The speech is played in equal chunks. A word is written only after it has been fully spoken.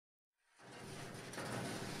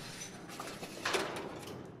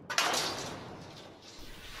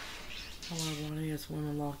It's when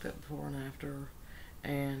I'm locked up before and after,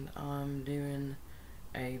 and I'm doing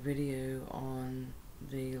a video on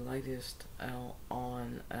the latest out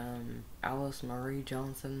on Alice Marie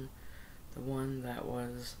Johnson, the one that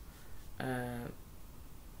was that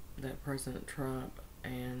President Trump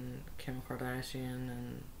and Kim Kardashian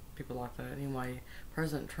and people like that. Anyway,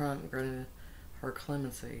 President Trump granted her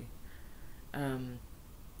clemency.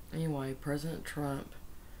 Anyway, President Trump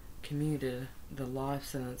commuted the life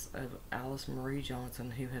sentence of Alice Marie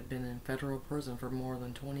Johnson, who had been in federal prison for more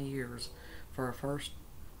than 20 years for a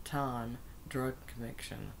first-time drug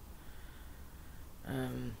conviction.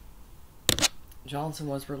 Johnson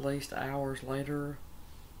was released hours later.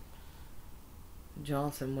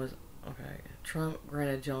 Trump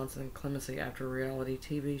granted Johnson clemency after reality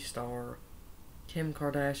TV star Kim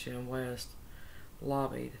Kardashian West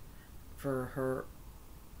lobbied for her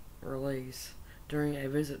release during a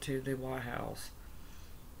visit to the White House.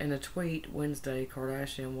 In a tweet Wednesday,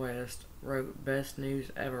 Kardashian West wrote "Best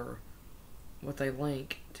news ever" with a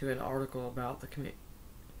link to an article about the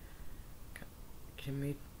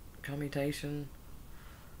commutation.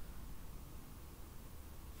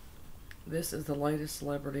 This is the latest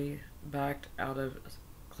celebrity backed out of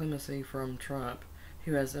clemency from Trump,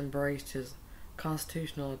 who has embraced his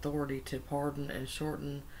constitutional authority to pardon and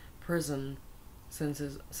shorten prison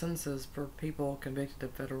sentences for people convicted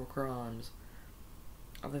of federal crimes.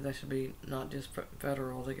 I think that should be not just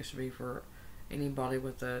federal. I think it should be for anybody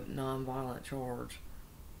with a non-violent charge.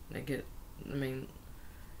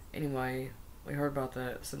 Anyway, we heard about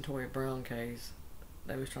that Centoria Brown case.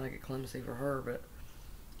 They was trying to get clemency for her, but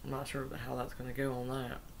I'm not sure how that's going to go on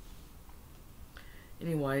that.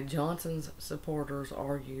 Anyway, Johnson's supporters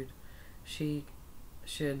argued she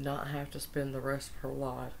should not have to spend the rest of her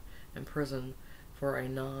life in prison for a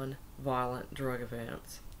non-violent drug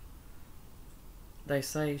offense. They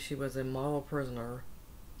say she was a model prisoner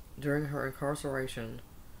during her incarceration.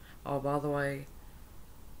 Oh, by the way,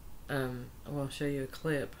 I'm going to show you a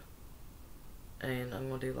clip, and I'm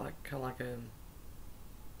going to do kind of like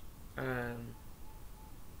a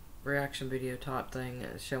reaction video type thing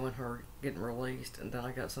showing her getting released, and then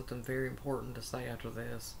I got something very important to say after the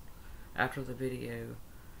video.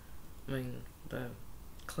 The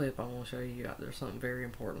clip I want to show you, there's something very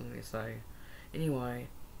important to say. Anyway,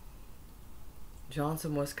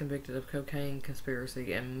 Johnson was convicted of cocaine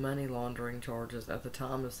conspiracy and money laundering charges at the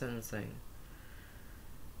time of sentencing.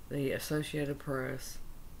 The Associated Press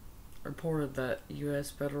reported that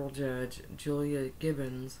U.S. federal judge Julia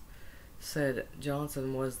Gibbons said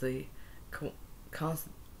Johnson was the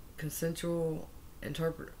consensual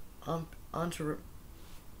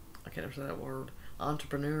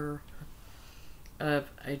entrepreneur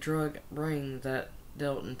of a drug ring that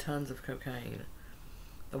dealt in tons of cocaine.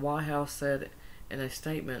 The White House said in a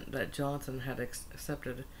statement that Johnson had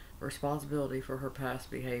accepted responsibility for her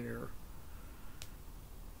past behavior.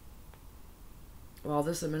 While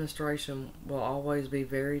this administration will always be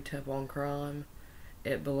very tough on crime,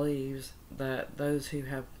 it believes that those who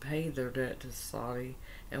have paid their debt to society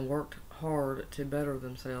and worked hard to better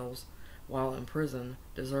themselves while in prison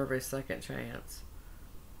deserve a second chance,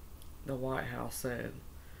 the White House said.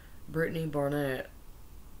 Brittany Barnett,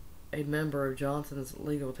 a member of Johnson's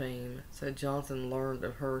legal team, said Johnson learned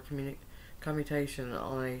of her commutation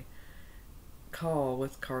on a call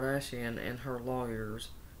with Kardashian and her lawyers.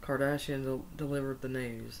 Kardashian delivered the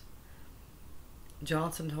news.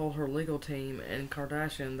 Johnson told her legal team and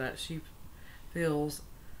Kardashian that she feels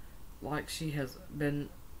like she has been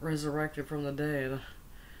resurrected from the dead,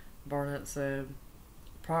 Barnett said.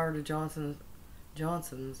 Prior to Johnson's,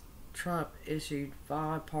 Trump issued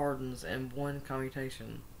 5 pardons and 1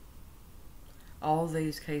 commutation. All of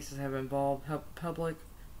these cases have involved public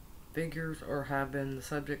figures or have been the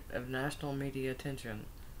subject of national media attention.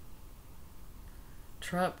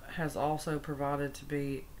 Trump has also provided to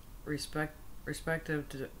be respective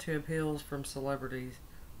to appeals from celebrities.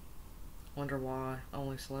 Wonder why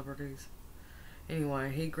only celebrities?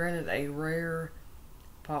 Anyway, he granted a rare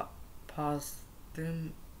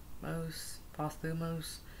posthumous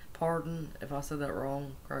pardon. If I said that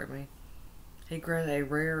wrong, correct me. He granted a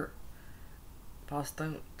rare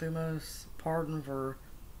posthumous pardon for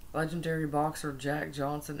legendary boxer Jack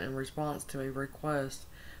Johnson in response to a request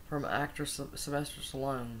from actor Sylvester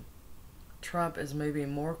Stallone. Trump is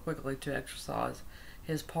moving more quickly to exercise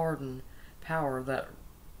his pardon power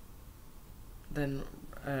than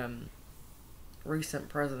recent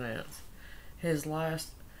presidents. His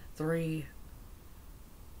last 3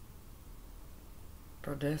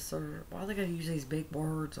 predecessors, why do they gotta use these big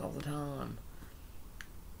words all the time?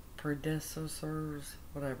 predecessors,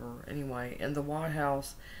 whatever. Anyway, and the White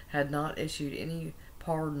House had not issued any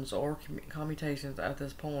pardons or commutations at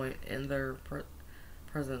this point in their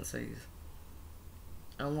presidencies.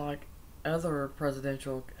 Unlike other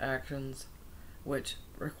presidential actions, which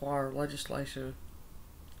require legislative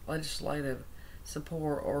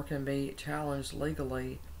support or can be challenged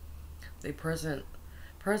legally, the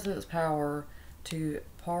president's power to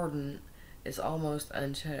pardon is almost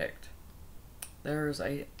unchecked. There is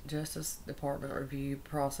a Justice Department review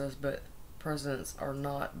process, but presidents are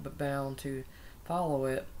not bound to follow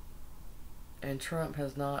it, and Trump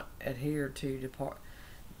has not adhered to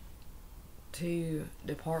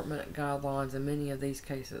department guidelines in many of these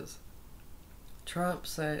cases. Trump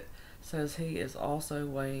says he is also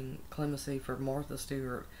weighing clemency for Martha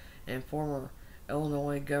Stewart and former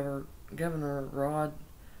Illinois Governor Rod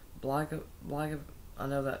Blagojevich. I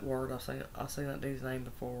know that word. I've seen that dude's name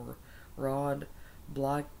before. Rod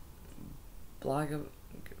Blagojevich.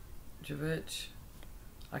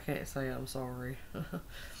 I can't say it. I'm sorry.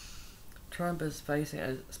 Trump is facing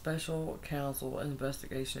a special counsel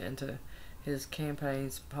investigation into his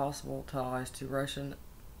campaign's possible ties to Russian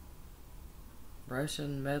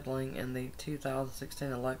meddling in the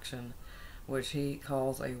 2016 election, which he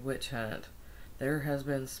calls a witch hunt. There has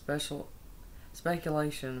been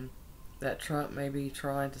speculation that Trump may be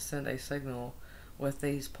trying to send a signal with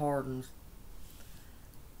these pardons.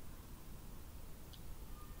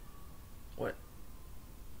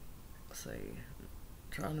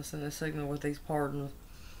 Trying to send a signal with these pardons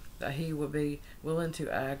that he would be willing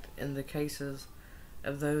to act in the cases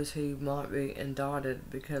of those who might be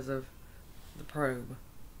indicted because of the probe.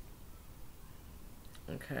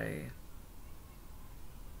 Okay.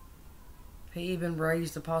 He even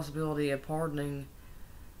raised the possibility of pardoning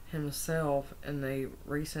himself in a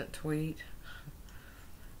recent tweet,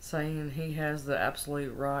 saying he has the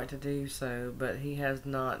absolute right to do so, but he has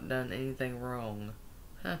not done anything wrong.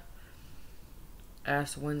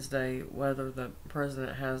 Asked Wednesday whether the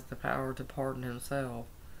president has the power to pardon himself,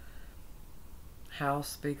 House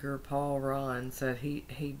Speaker Paul Ryan said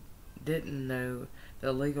he didn't know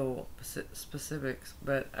the legal specifics,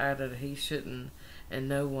 but added he shouldn't, and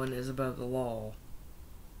no one is above the law.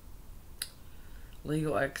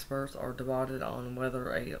 Legal experts are divided on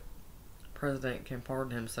whether a president can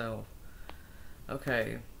pardon himself.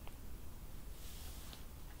 Okay.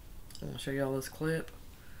 I'm going to show y'all this clip.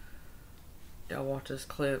 Y'all watch this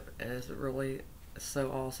clip, and it's so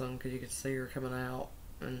awesome because you can see her coming out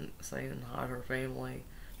and saying hi to her family,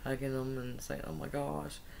 hugging them, and saying, "Oh my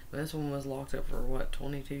gosh." And this one was locked up for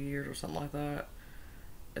 22 years or something like that.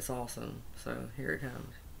 It's awesome. So here it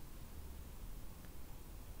comes.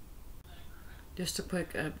 Just a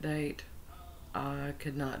quick update. I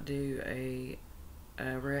could not do a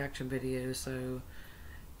reaction video, so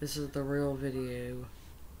this is the real video.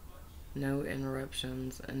 No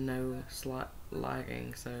interruptions and no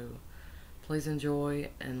lagging, so please enjoy,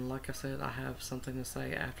 and like I said, I have something to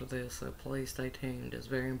say after this, so please stay tuned. It's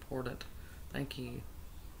very important. Thank you.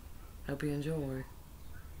 Hope you enjoy.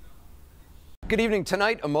 Good evening.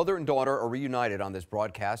 Tonight, a mother and daughter are reunited on this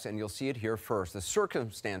broadcast, and you'll see it here first. The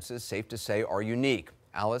circumstances, safe to say, are unique.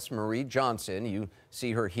 Alice Marie Johnson, you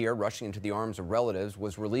see her here rushing into the arms of relatives,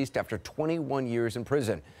 was released after 21 years in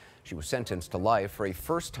prison. She was sentenced to life for a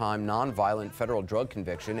first-time nonviolent federal drug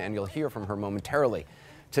conviction, and you'll hear from her momentarily.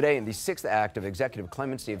 Today, in the sixth act of executive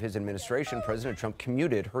clemency of his administration, President Trump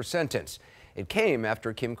commuted her sentence. It came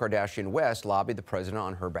after Kim Kardashian West lobbied the president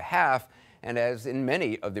on her behalf, and as in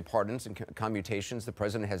many of the pardons and commutations the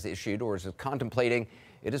president has issued or is contemplating,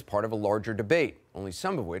 it is part of a larger debate, only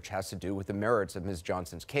some of which has to do with the merits of Ms.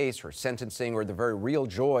 Johnson's case, her sentencing, or the very real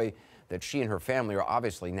joy that she and her family are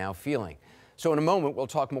obviously now feeling. So in a moment, we'll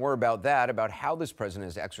talk more about that, about how this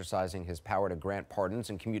president is exercising his power to grant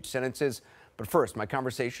pardons and commute sentences. But first, my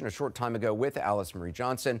conversation a short time ago with Alice Marie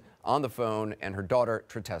Johnson on the phone and her daughter,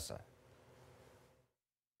 Tretessa.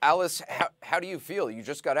 Alice, how do you feel? You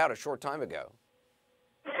just got out a short time ago.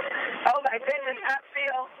 Oh, my goodness,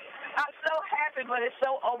 I'm so happy, but it's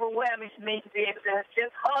so overwhelming to me to be able to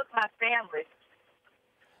just hug my family.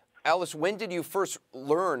 Alice, when did you first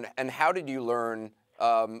learn, and how did you learn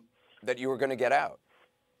that you were going to get out?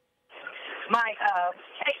 My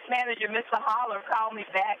case manager, Mr. Holler, called me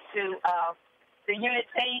back to the unit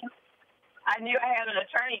team. I knew I had an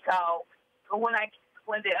attorney call, but when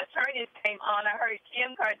the attorneys came on, I heard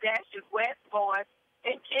Kim Kardashian West voice,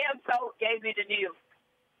 and Kim gave me the news.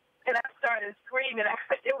 And I started screaming.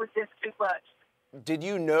 It was just too much. Did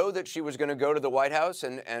you know that she was going to go to the White House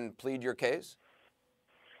and plead your case?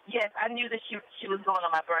 Yes, I knew that she was going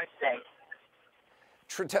on my birthday.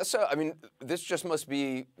 Trutessa, I mean, this just must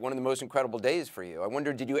be one of the most incredible days for you. I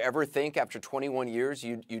wonder, did you ever think after 21 years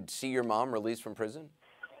you'd see your mom released from prison?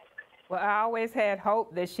 Well, I always had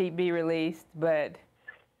hope that she'd be released, but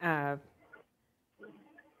I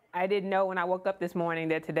didn't know when I woke up this morning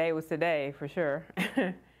that today was today, for sure.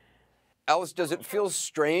 Alice, does it feel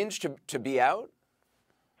strange to be out?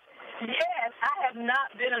 Yes, I have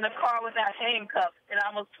not been in a car without handcuffs in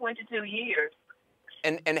almost 22 years.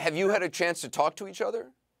 And have you had a chance to talk to each other?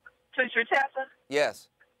 To Trutessa? Yes.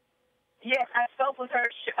 Yes, I spoke with her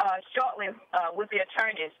shortly with the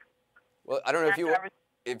attorneys. Well, I don't know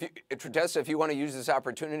if Trutessa, if you want to use this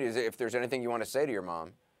opportunity, if there's anything you want to say to your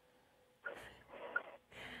mom.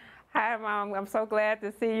 Hi, Mom. I'm so glad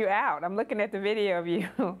to see you out. I'm looking at the video of you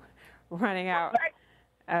running out.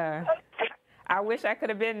 I wish I could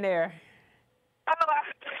have been there. Oh,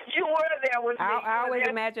 you were there with me. I always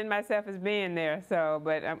imagined myself as being there,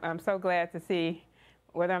 but I'm so glad to see,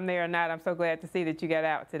 whether I'm there or not, I'm so glad to see that you got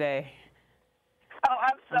out today. Oh,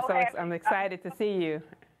 I'm so happy. I'm excited to see you.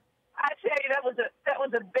 I tell you, that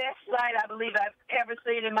was the best sight I believe I've ever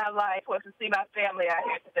seen in my life, was to see my family out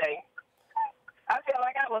here today. I felt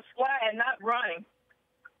like I was flying, not running.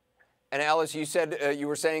 And Alice, you said you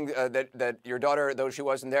were saying that your daughter, though she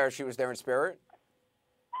wasn't there, she was there in spirit?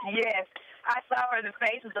 Yes. I saw her in the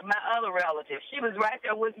faces of my other relatives. She was right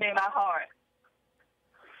there with me in my heart.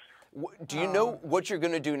 Do you know what you're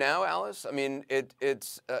going to do now, Alice? I mean,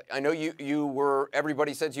 I know you were,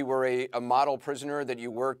 everybody says you were a model prisoner, that you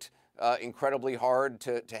worked incredibly hard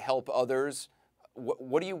to help others.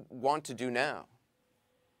 What do you want to do now?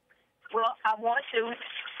 Well, I want to,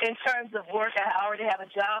 in terms of work, I already have a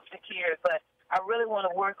job secured, but I really want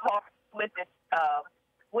to work hard with this,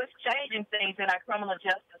 with changing things in our criminal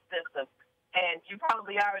justice system. And you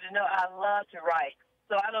probably already know I love to write.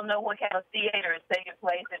 So I don't know what kind of theater is taking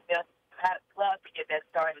place in justice. I'd love to get that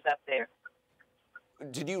started up there.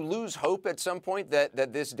 Did you lose hope at some point that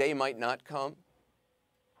this day might not come?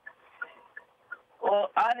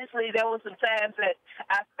 Well, honestly, there were some times that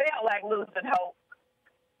I felt like losing hope.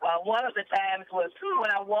 One of the times was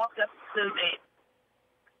when I walked up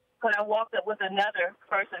with another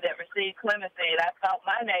person that received clemency, and I thought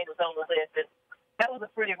my name was on the list. And that was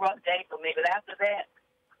a pretty rough day for me. But after that,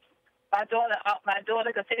 my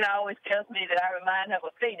daughter Katina always tells me that I remind her of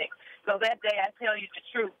a phoenix. So that day, I tell you the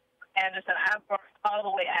truth, Anderson, I burned all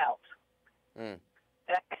the way out.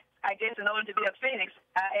 I guess in order to be a phoenix,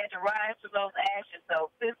 I had to rise to those ashes.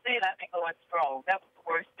 So since then, I've been going strong. That was the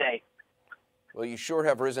worst day. Well, you sure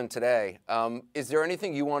have risen today. Is there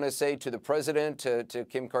anything you want to say to the president, to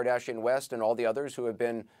Kim Kardashian West, and all the others who have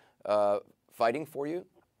been fighting for you?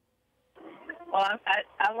 Well,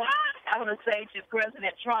 I want to say to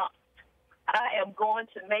President Trump, I am going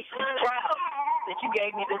to make you proud that you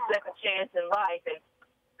gave me this second chance in life, and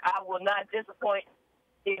I will not disappoint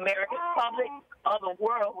the American public or the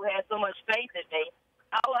world who has so much faith in me.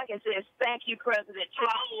 All I can say is thank you, President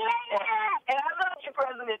Trump. And I love you,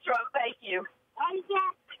 President Trump. Thank you.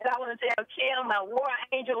 And I want to tell Kim, my war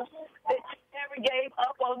angel, that you never gave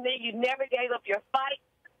up on me. You never gave up your fight.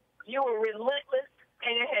 You were relentless,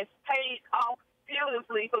 and it has paid off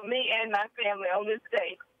beautifully for me and my family on this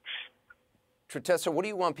day. Trutessa, what do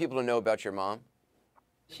you want people to know about your mom?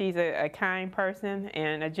 She's a kind person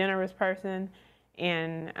and a generous person,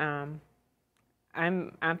 and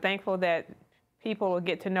I'm thankful that people will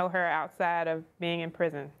get to know her outside of being in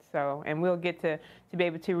prison. So, and we'll get to be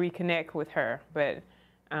able to reconnect with her. But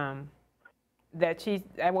I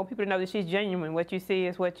want people to know that she's genuine. What you see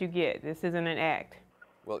is what you get. This isn't an act.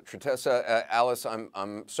 Well, Trutessa, Alice,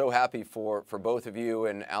 I'm so happy for both of you.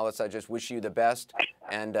 And Alice, I just wish you the best,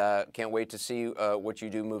 and can't wait to see what you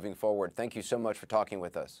do moving forward. Thank you so much for talking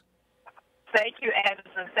with us. Thank you,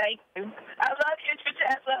 Anderson. Thank you. I love you,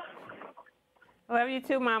 Trutessa. I love you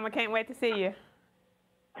too, Mom. I can't wait to see you.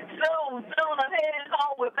 Soon. I'm heading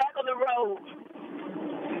home. We're back on the road.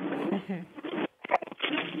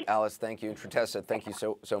 Alice, thank you. And Trutessa, thank you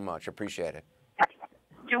so much. Appreciate it.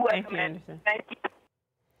 You're welcome. Thank you, Anderson. Thank you.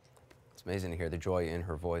 It's amazing to hear the joy in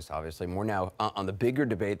her voice, obviously. More now on the bigger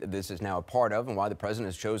debate that this is now a part of, and why the president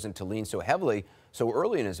has chosen to lean so heavily so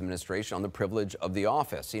early in his administration on the privilege of the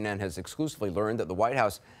office. CNN has exclusively learned that the White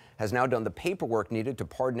House has now done the paperwork needed to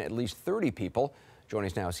pardon at least 30 people. Joining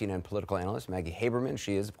us now, CNN political analyst Maggie Haberman.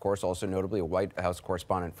 She is, of course, also notably a White House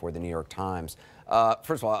correspondent for the New York Times.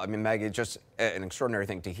 First of all, I mean, Maggie, just an extraordinary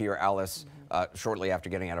thing to hear Alice shortly after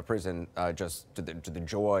getting out of prison, just to the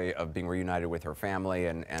joy of being reunited with her family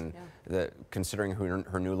and considering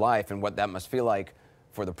her new life and what that must feel like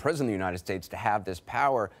for the President of the United States to have this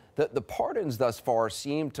power. The pardons thus far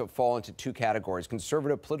seem to fall into two categories: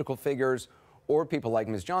 conservative political figures or people like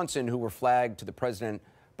Ms. Johnson who were flagged to the president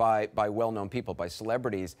by well-known people, by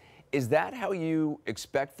celebrities. Is that how you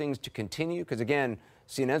expect things to continue? Because again,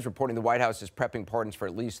 CNN's reporting the White House is prepping pardons for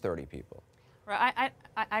at least 30 people. Right.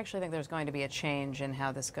 I actually think there's going to be a change in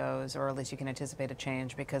how this goes, or at least you can anticipate a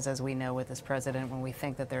change, because as we know with this president, when we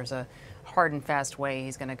think that there's a hard and fast way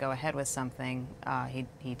he's going to go ahead with something,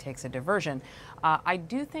 he takes a diversion. I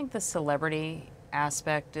do think the celebrity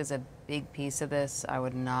aspect is a big piece of this. I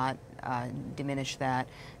would not diminish that.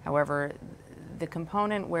 However, the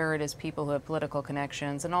component where it is people who have political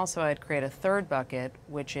connections, and also I'd create a third bucket,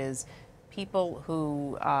 which is people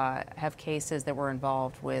who have cases that were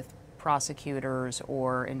involved with prosecutors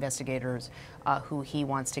or investigators who he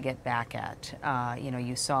wants to get back at. You know,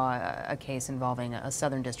 you saw a case involving a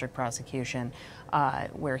Southern District prosecution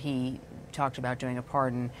where he talked about doing a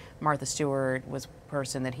pardon. Martha Stewart was a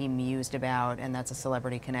person that he mused about, and that's a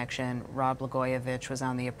celebrity connection. Rob Blagojevich was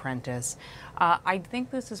on The Apprentice. I think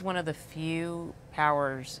this is one of the few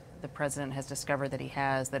powers the president has discovered that he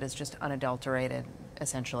has that is just unadulterated,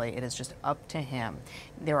 essentially. It is just up to him.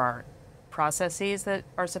 There are processes that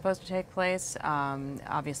are supposed to take place.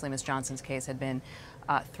 Obviously, Ms. Johnson's case had been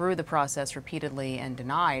through the process repeatedly and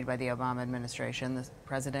denied by the Obama administration. The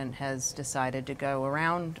president has decided to go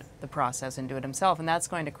around the process and do it himself, and that's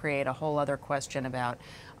going to create a whole other question about,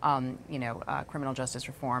 criminal justice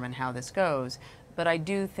reform and how this goes. But I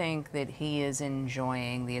do think that he is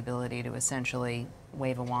enjoying the ability to essentially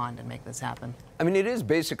wave a wand and make this happen. I mean, it is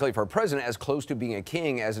basically, for a president, as close to being a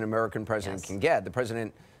king as an American president can get. The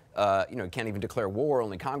president can't even declare war,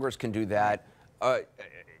 only Congress can do that.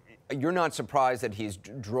 You're not surprised that he's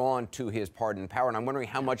drawn to his pardon power, and I'm wondering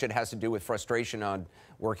how much it has to do with frustration on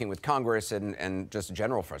working with Congress and just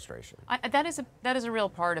general frustration. That is a real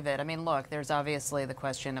part of it. I mean, look, there's obviously the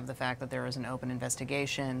question of the fact that there is an open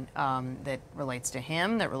investigation that relates to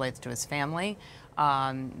him, that relates to his family.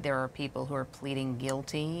 There are people who are pleading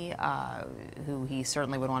guilty, who he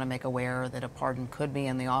certainly would want to make aware that a pardon could be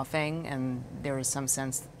in the offing, and there is some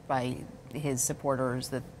sense by his supporters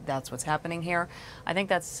that that's what's happening here. I think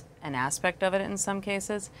that's an aspect of it in some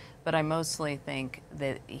cases, but I mostly think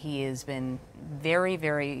that he has been very,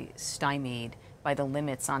 very stymied by the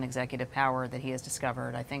limits on executive power that he has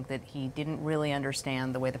discovered. I think that he didn't really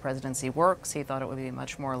understand the way the presidency works. He thought it would be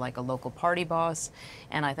much more like a local party boss,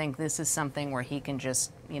 and I think this is something where he can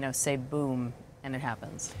just, say boom, and it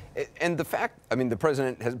happens. And the fact, I mean, the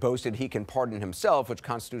president has boasted he can pardon himself, which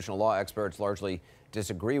constitutional law experts largely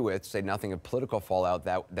disagree with, say nothing of political fallout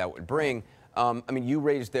that would bring. I mean, you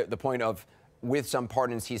raised the point of, with some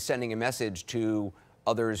pardons, he's sending a message to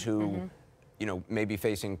others who, may be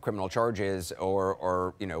facing criminal charges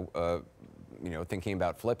or thinking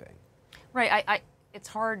about flipping. Right. It's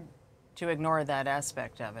hard to ignore that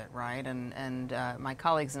aspect of it, right? And my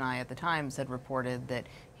colleagues and I at the Times had reported that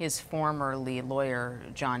his former lead lawyer,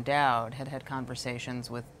 John Dowd, had conversations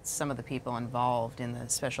with some of the people involved in the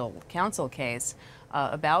special counsel case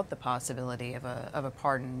about the possibility of a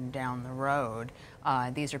pardon down the road.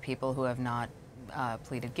 These are people who have not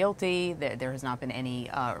pleaded guilty. There has not been any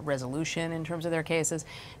resolution in terms of their cases,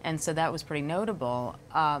 and so that was pretty notable.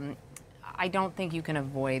 I don't think you can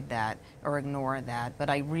avoid that or ignore that, but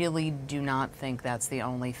I really do not think that's the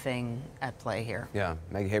only thing at play here. Yeah,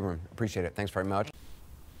 Maggie Haberman, appreciate it. Thanks very much.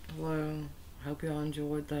 Well, hope y'all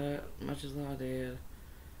enjoyed that much as I did.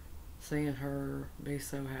 Seeing her be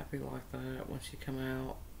so happy like that when she come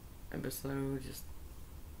out, it was so just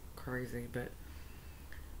crazy. But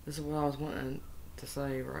this is what I was wanting to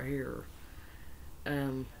say right here.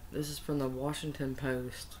 This is from the Washington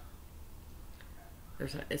Post.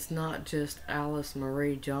 It's not just Alice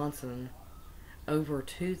Marie Johnson. Over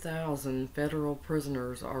 2,000 federal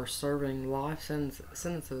prisoners are serving life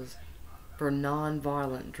sentences for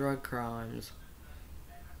non-violent drug crimes.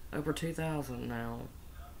 Over 2,000 now.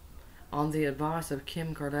 On the advice of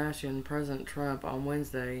Kim Kardashian, President Trump on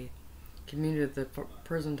Wednesday commuted the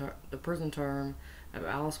prison term of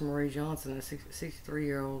Alice Marie Johnson, a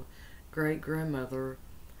 63-year-old great-grandmother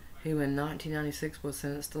who in 1996 was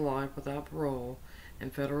sentenced to life without parole in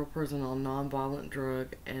federal prison on nonviolent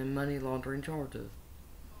drug and money laundering charges.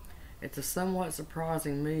 It's a somewhat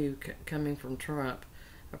surprising move coming from Trump,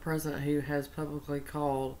 a president who has publicly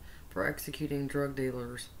called for executing drug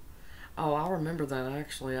dealers. Oh, I remember that,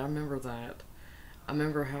 actually. I remember that. I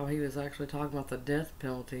remember how he was actually talking about the death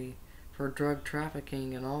penalty for drug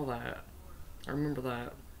trafficking and all that. I remember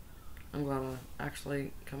that. I'm glad I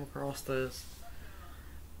actually come across this.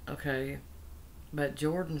 Okay. But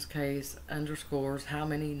Jordan's case underscores how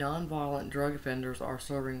many nonviolent drug offenders are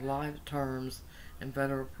serving life terms in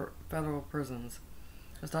federal prisons.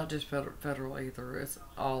 It's not just federal either. It's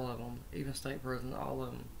all of them, even state prisons, all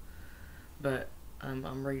of them. But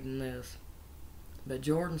I'm reading this. But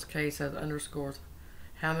Jordan's case has underscores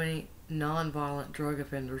how many non-violent drug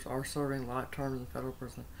offenders are serving life terms in federal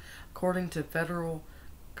prison. According to federal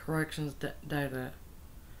corrections data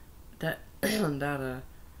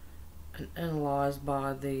analyzed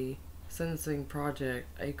by the Sentencing Project,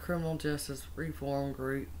 a criminal justice reform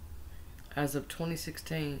group, as of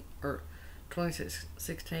 2016,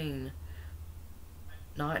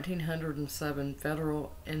 1,907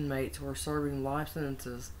 federal inmates were serving life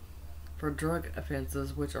sentences for drug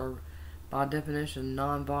offenses, which are by definition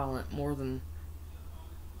non-violent, more than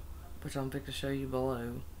which I'm going to show you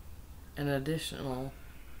below. An additional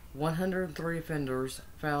 103 offenders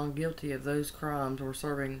found guilty of those crimes were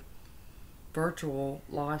serving virtual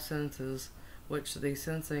life sentences, which the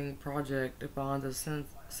Sentencing Project defines as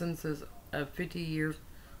sentences of 50 years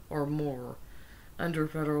or more. Under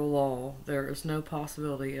federal law, there is no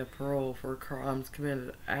possibility of parole for crimes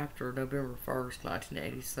committed after November 1st,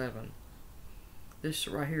 1987. This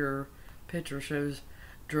right here picture shows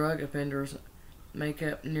drug offenders make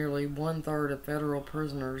up nearly 1/3 of federal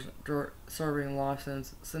prisoners serving life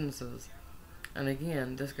sentences. And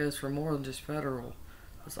again, this goes for more than just federal.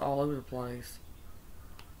 It's all over the place.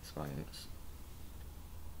 This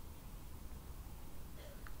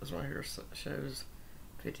right here shows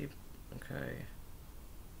 50. Okay,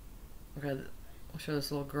 I'll show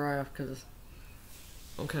this little graph because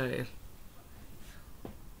okay.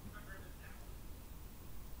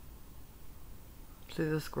 See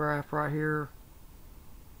this graph right here?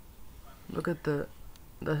 Look at the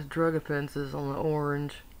drug offenses on the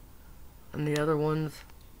orange, and the other ones,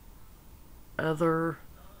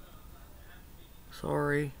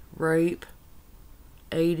 rape,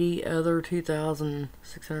 80, other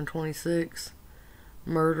 2,626,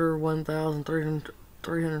 murder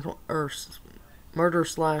 1,320, or murder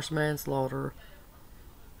 / manslaughter.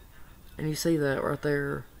 And you see that right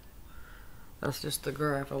there. That's just the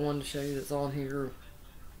graph I wanted to show you that's on here.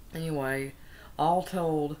 Anyway, all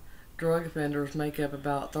told, drug offenders make up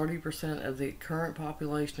about 30% of the current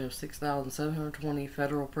population of 6,720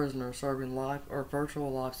 federal prisoners serving life or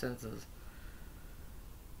virtual life sentences.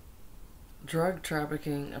 Drug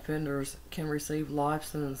trafficking offenders can receive life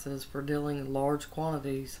sentences for dealing large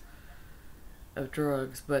quantities of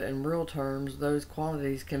drugs, but in real terms, those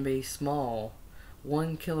quantities can be small.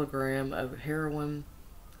 1 kilogram of heroin,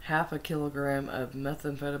 half a kilogram of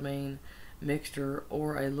methamphetamine mixture,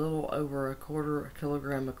 or a little over 1/4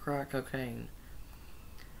 kilogram of crack cocaine.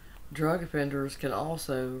 Drug offenders can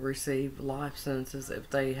also receive life sentences if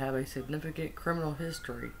they have a significant criminal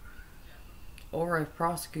history, or if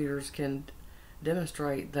prosecutors can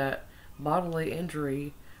demonstrate that bodily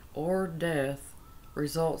injury or death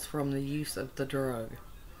results from the use of the drug.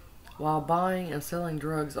 While buying and selling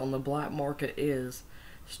drugs on the black market is,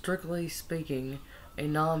 strictly speaking, a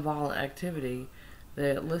non-violent activity,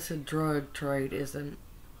 the illicit drug trade is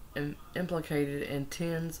implicated in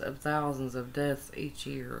tens of thousands of deaths each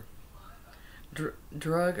year.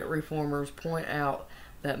 Drug reformers point out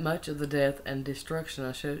that much of the death and destruction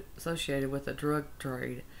associated with the drug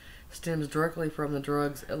trade stems directly from the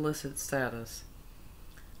drug's illicit status.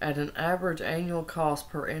 At an average annual cost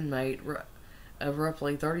per inmate of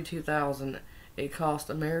roughly $32,000, it costs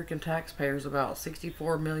American taxpayers about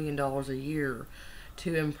 $64 million a year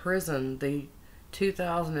to imprison the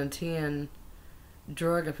 2010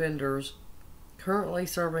 drug offenders currently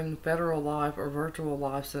serving federal life or virtual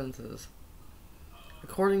life sentences.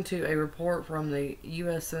 According to a report from the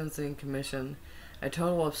U.S. Sentencing Commission, a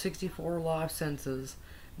total of 64 life sentences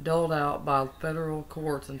doled out by federal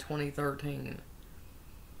courts in 2013.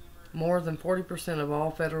 More than 40% of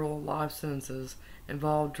all federal life sentences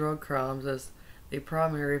involve drug crimes as the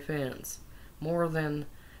primary offense. More than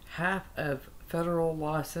half of federal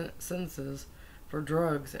life sentences for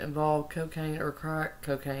drugs involve cocaine or crack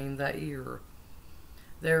cocaine that year.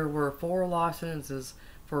 There were 4 life sentences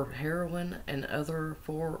for heroin and another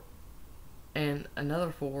 4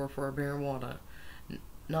 for marijuana.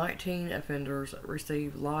 19 offenders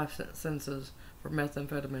received life sentences for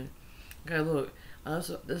methamphetamine. Okay, look,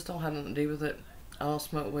 this don't have nothing to do with it. I don't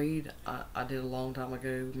smoke weed. I did a long time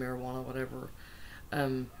ago, marijuana, whatever.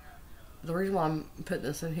 The reason why I'm putting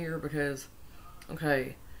this in here because,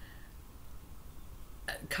 okay,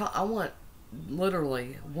 I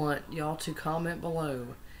literally want y'all to comment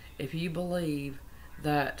below if you believe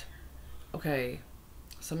that, okay,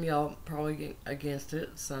 some of y'all probably get against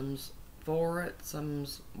it, some's for it,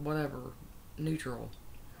 some's whatever, neutral.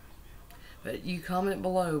 But you comment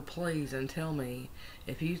below, please, and tell me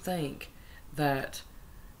if you think that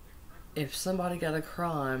if somebody got a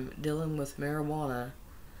crime dealing with marijuana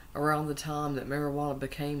around the time that marijuana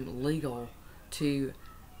became legal to,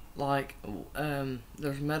 like,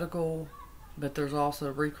 there's medical, but there's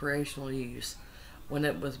also recreational use. When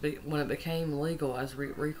it became legal as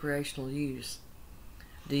recreational use,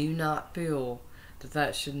 do you not feel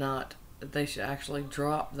that they should actually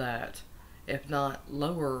drop that, if not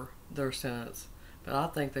lower their sentence? But I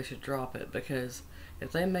think they should drop it, because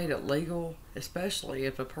if they made it legal, especially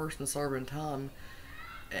if a person's serving time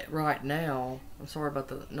right now, I'm sorry about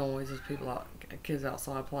the noise, there's kids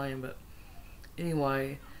outside playing, but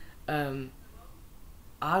anyway, I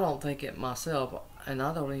don't think it myself, and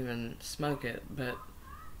I don't even smoke it, but,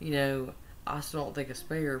 I still don't think it's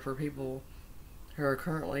fair for people who are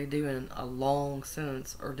currently doing a long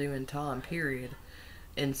sentence or doing time period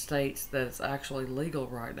in states that it's actually legal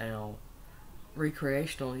right now.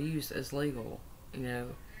 Recreational use is legal.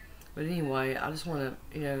 But anyway, I just want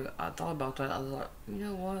to, I thought about that. I was like, you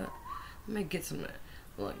know what? Let me get some,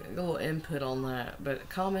 like, a little input on that. But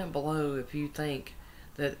comment below if you think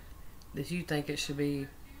that you think it should be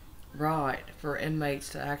right for inmates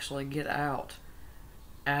to actually get out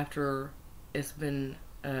after it's been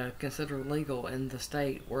considered legal in the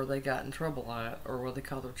state where they got in trouble at, or where they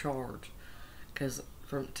caught their charge. Because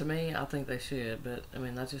to me, I think they should. But I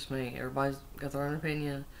mean, that's just me. Everybody's got their own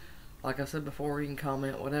opinion. Like I said before, you can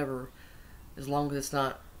comment whatever, as long as it's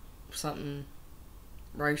not something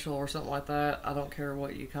racial or something like that. I don't care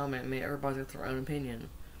what you comment me. Everybody's got their own opinion.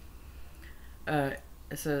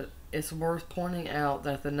 It's worth pointing out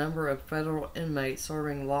that the number of federal inmates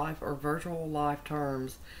serving life or virtual life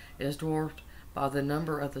terms is dwarfed by the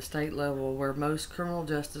number at the state level where most criminal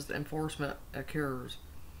justice enforcement occurs.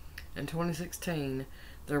 In 2016,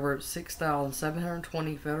 there were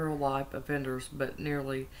 6,720 federal life offenders, but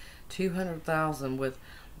nearly 200,000 with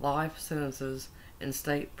life sentences in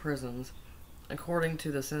state prisons, according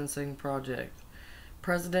to the Sentencing Project.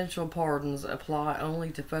 Presidential pardons apply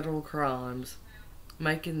only to federal crimes,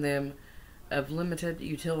 making them of limited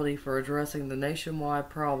utility for addressing the nationwide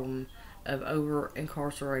problem of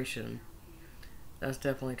over-incarceration. That's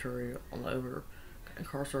definitely true on the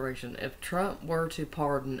over-incarceration. If Trump were to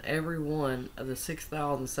pardon every one of the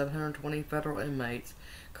 6,720 federal inmates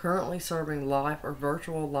currently serving life or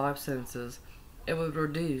virtual life sentences, it would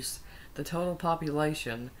reduce the total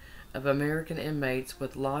population of American inmates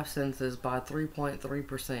with life sentences by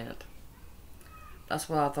 3.3%. That's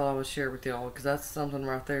what I thought I would share with y'all, because that's something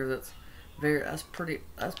right there that's pretty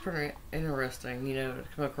interesting, to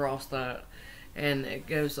come across that. And it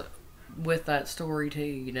goes with that story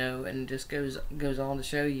too, and just goes on to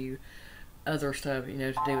show you other stuff,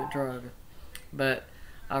 to do with drugs. But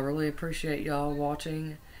I really appreciate y'all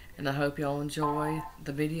watching, and I hope y'all enjoy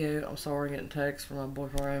the video. I'm sorry I'm getting text from my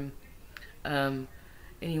boyfriend.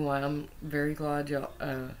 Anyway, I'm very glad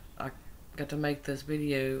I got to make this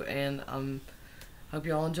video, and hope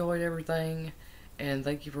y'all enjoyed everything, and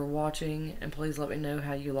thank you for watching, and please let me know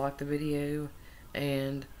how you liked the video,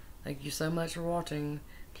 and thank you so much for watching.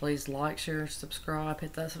 Please like, share, subscribe,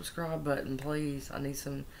 hit that subscribe button, please. I need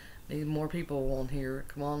more people on here.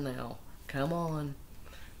 Come on now. Come on.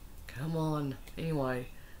 Anyway,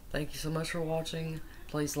 thank you so much for watching.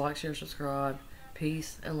 Please like, share, subscribe.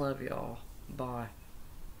 Peace and love y'all. Bye.